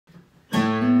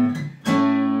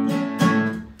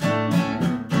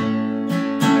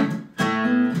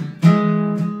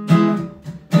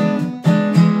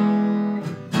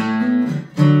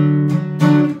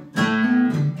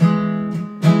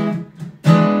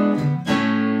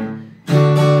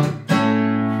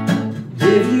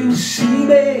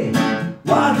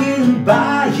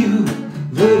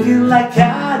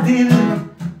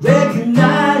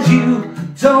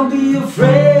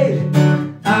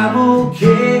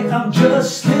I'm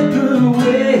just slipping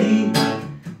away.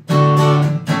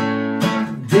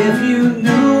 And if you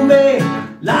knew me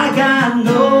like I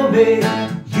know me,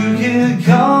 you can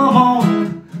come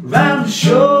on round and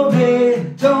show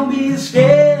me. Don't be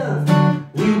scared,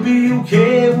 we'll be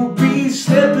okay, we'll be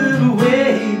slipping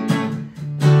away.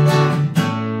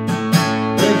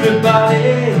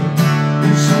 Everybody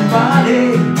is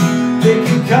somebody, they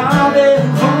can call their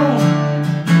own.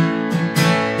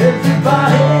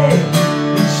 Everybody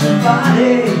is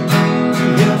somebody to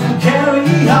help them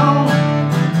carry on.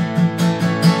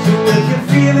 So if you're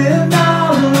feeling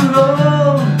all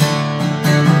alone,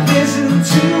 listen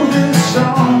to this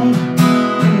song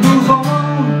and move on.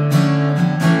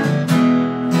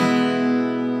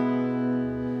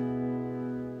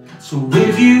 So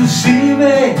if you see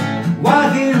me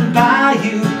walking by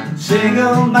you,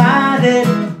 single-minded,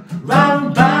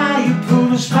 riding by you,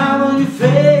 put a smile on your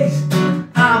face.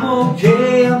 I'm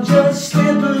okay, I'm just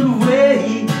slipping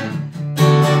away.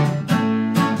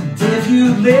 And if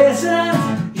you listened,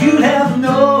 you'd have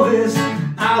noticed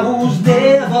I was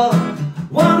never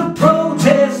one to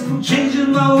protest. I'm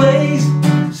changing my ways.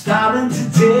 Starting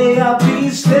today, I'll be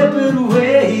slipping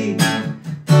away.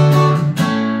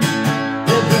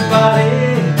 Everybody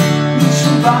needs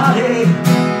somebody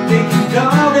they can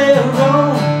call their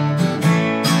own.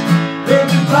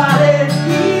 Everybody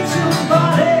needs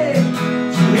somebody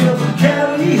to help them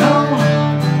carry on.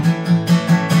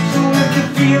 So if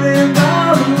you're feeling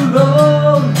all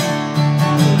alone,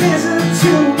 listen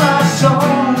to my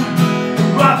song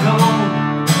and rock on.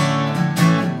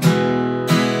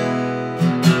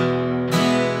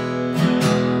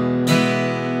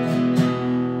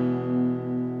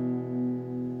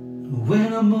 When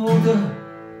I'm older,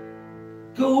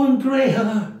 going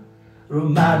grayer, or I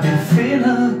might be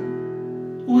thinner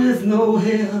with no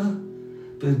hair.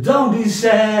 But don't be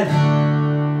sad,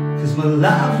 'cause my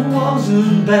life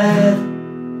wasn't bad.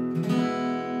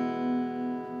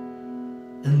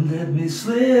 And let me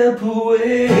slip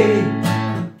away.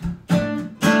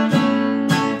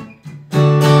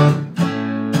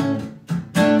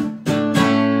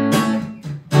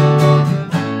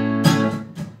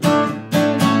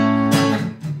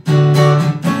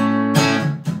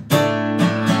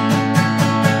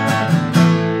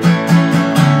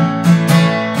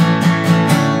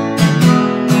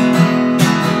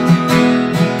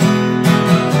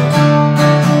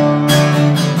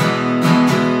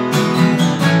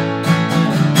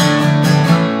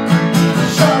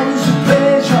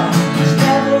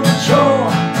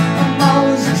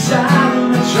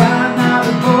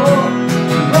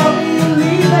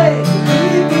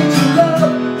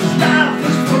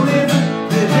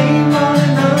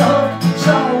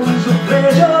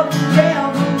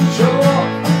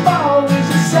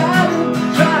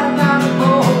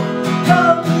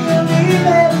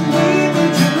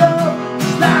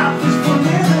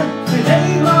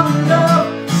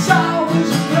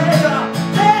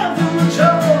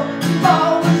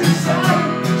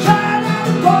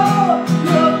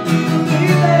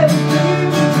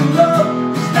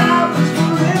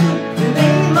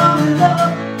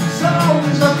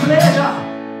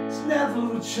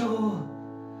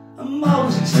 I'm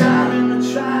always excited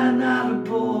to try not to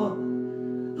bore.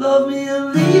 Love me or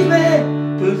leave me,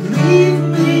 but leave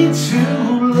me to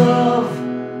love.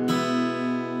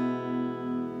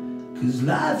 'Cause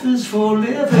life is for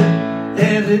living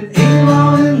and it ain't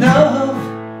long enough.